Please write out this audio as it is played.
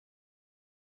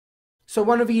So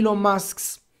one of Elon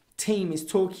Musk's team is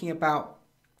talking about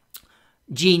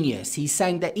genius. He's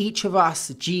saying that each of us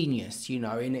are genius, you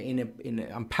know,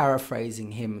 I'm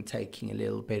paraphrasing him and taking a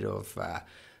little bit of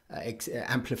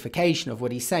amplification of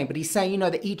what he's saying, but he's saying, you know,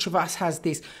 that each of us has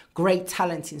this great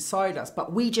talent inside us,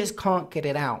 but we just can't get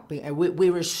it out.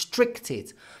 We're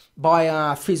restricted by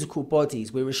our physical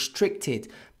bodies. We're restricted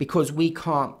because we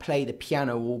can't play the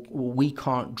piano, or we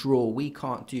can't draw, we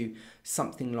can't do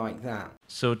something like that.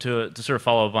 So to sort of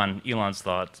follow up on Elon's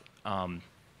thought, you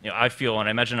know, I feel, and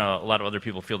I imagine a lot of other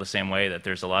people feel the same way, that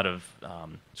there's a lot of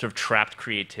sort of trapped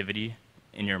creativity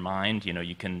in your mind. You know,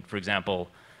 you can, for example,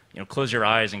 you know, close your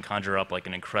eyes and conjure up like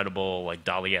an incredible, like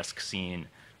Dali-esque scene.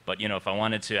 But, you know, if I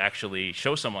wanted to actually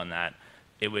show someone that,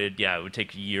 it would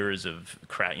take years of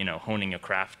honing a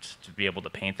craft to be able to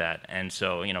paint that. And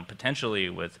so, you know,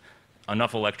 potentially with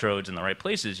enough electrodes in the right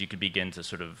places, you could begin to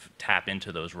sort of tap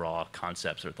into those raw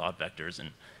concepts or thought vectors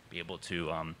and be able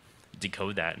to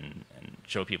decode that and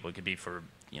show people. It could be for,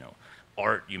 you know,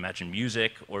 art, you imagine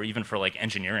music, or even for like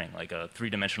engineering, like a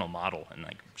three-dimensional model. And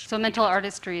like, so mental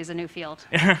artistry is a new field.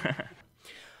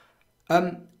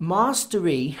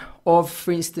 Mastery of,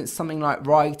 for instance, something like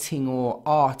writing or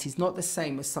art is not the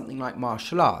same as something like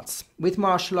martial arts. With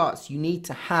martial arts, you need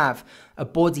to have a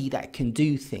body that can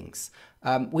do things.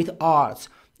 With art,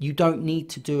 you don't need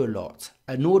to do a lot.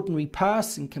 An ordinary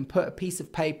person can put a piece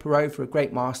of paper over a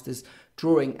great master's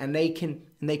drawing, and they can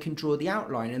draw the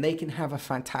outline, and they can have a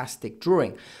fantastic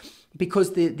drawing.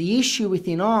 Because the issue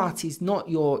within art is not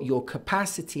your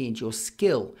capacity and your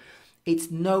skill.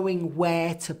 It's knowing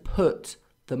where to put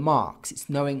the marks. It's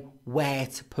knowing where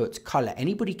to put color.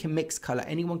 Anybody can mix color.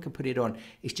 Anyone can put it on.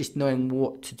 It's just knowing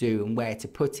what to do and where to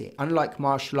put it. Unlike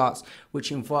martial arts,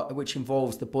 which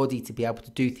involves the body to be able to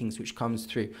do things, which comes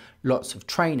through lots of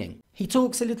training. He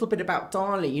talks a little bit about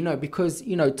Dali, you know, because,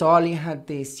 you know, Dali had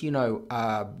this, you know,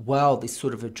 world, this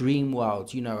sort of a dream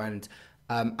world, you know, and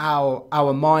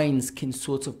our minds can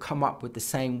sort of come up with the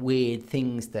same weird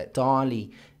things that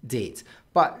Dali did.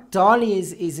 But Dali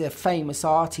is a famous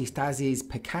artist, as is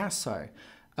Picasso.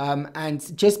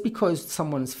 And just because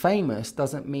someone's famous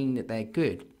doesn't mean that they're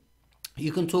good.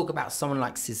 You can talk about someone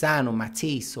like Cézanne or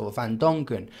Matisse or Van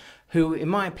Dongen, who, in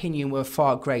my opinion, were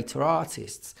far greater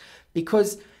artists.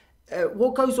 Because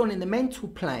what goes on in the mental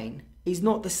plane is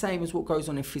not the same as what goes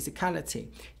on in physicality.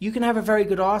 You can have a very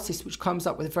good artist which comes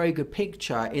up with a very good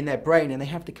picture in their brain, and they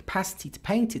have the capacity to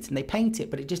paint it, and they paint it,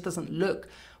 but it just doesn't look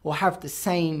or have the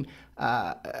same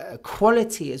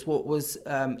quality as what was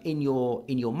in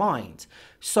your mind.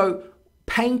 So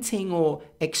painting or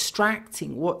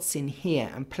extracting what's in here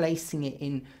and placing it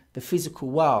in the physical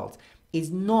world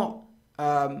is not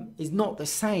the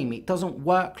same. It doesn't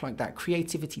work like that.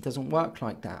 Creativity doesn't work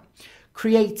like that.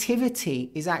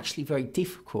 Creativity is actually very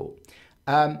difficult.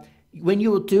 When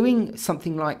you're doing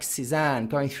something like Cézanne,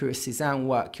 going through a Cézanne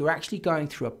work, you're actually going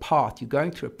through a path. You're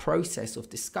going through a process of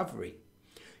discovery.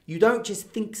 You don't just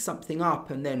think something up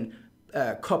and then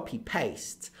copy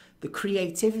paste. The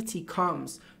creativity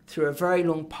comes through a very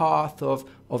long path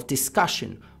of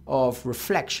discussion, of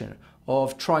reflection,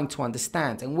 of trying to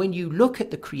understand. And when you look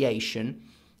at the creation,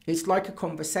 it's like a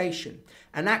conversation.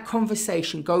 And that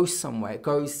conversation goes somewhere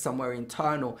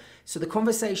internal. So the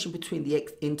conversation between the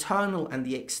internal and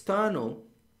the external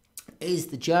is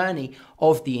the journey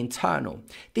of the internal.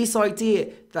 This idea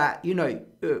that, you know,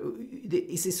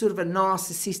 it's a sort of a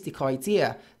narcissistic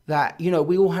idea that, you know,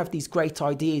 we all have these great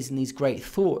ideas and these great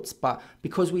thoughts, but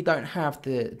because we don't have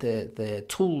the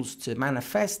tools to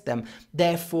manifest them,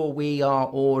 therefore we are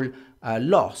all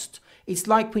lost. It's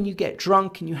like when you get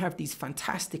drunk and you have these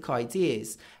fantastic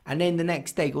ideas, and then the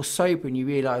next day you're sober and you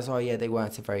realize, oh yeah, they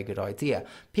weren't a very good idea.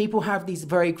 People have these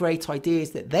very great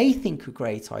ideas that they think are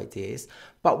great ideas,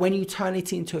 but when you turn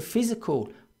it into a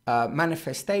physical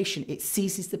manifestation, it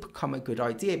ceases to become a good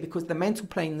idea, because the mental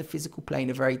plane and the physical plane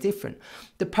are very different.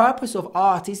 The purpose of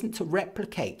art isn't to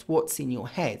replicate what's in your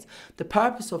head. The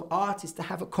purpose of art is to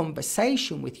have a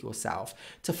conversation with yourself,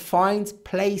 to find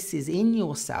places in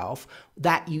yourself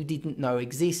that you didn't know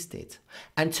existed.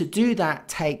 And to do that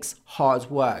takes hard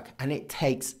work, and it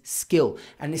takes skill.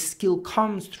 And the skill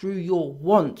comes through your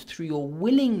want, through your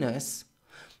willingness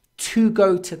to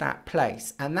go to that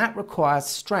place. And that requires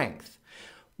strength.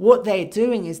 What they're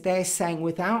doing is they're saying,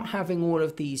 without having all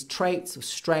of these traits of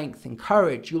strength and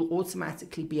courage, you'll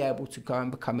automatically be able to go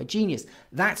and become a genius.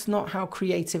 That's not how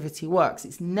creativity works.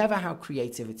 It's never how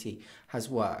creativity has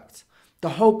worked. The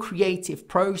whole creative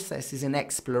process is an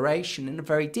exploration and a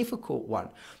very difficult one.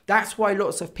 That's why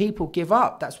lots of people give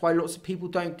up. That's why lots of people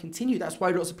don't continue. That's why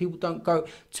lots of people don't go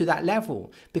to that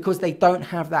level, because they don't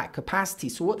have that capacity.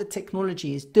 So what the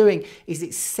technology is doing is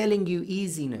it's selling you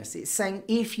easiness. It's saying,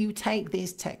 if you take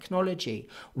this technology,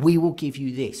 we will give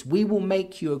you this. We will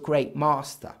make you a great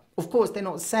master. Of course, they're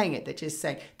not saying it. They're just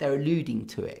saying, they're alluding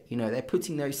to it. You know, they're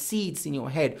putting those seeds in your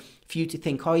head for you to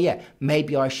think, oh yeah,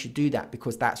 maybe I should do that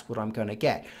because that's what I'm going to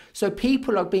get. So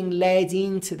people are being led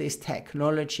into this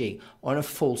technology on a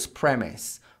false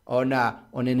premise, on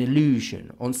an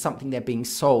illusion, on something they're being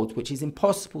sold, which is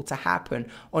impossible to happen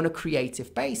on a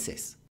creative basis.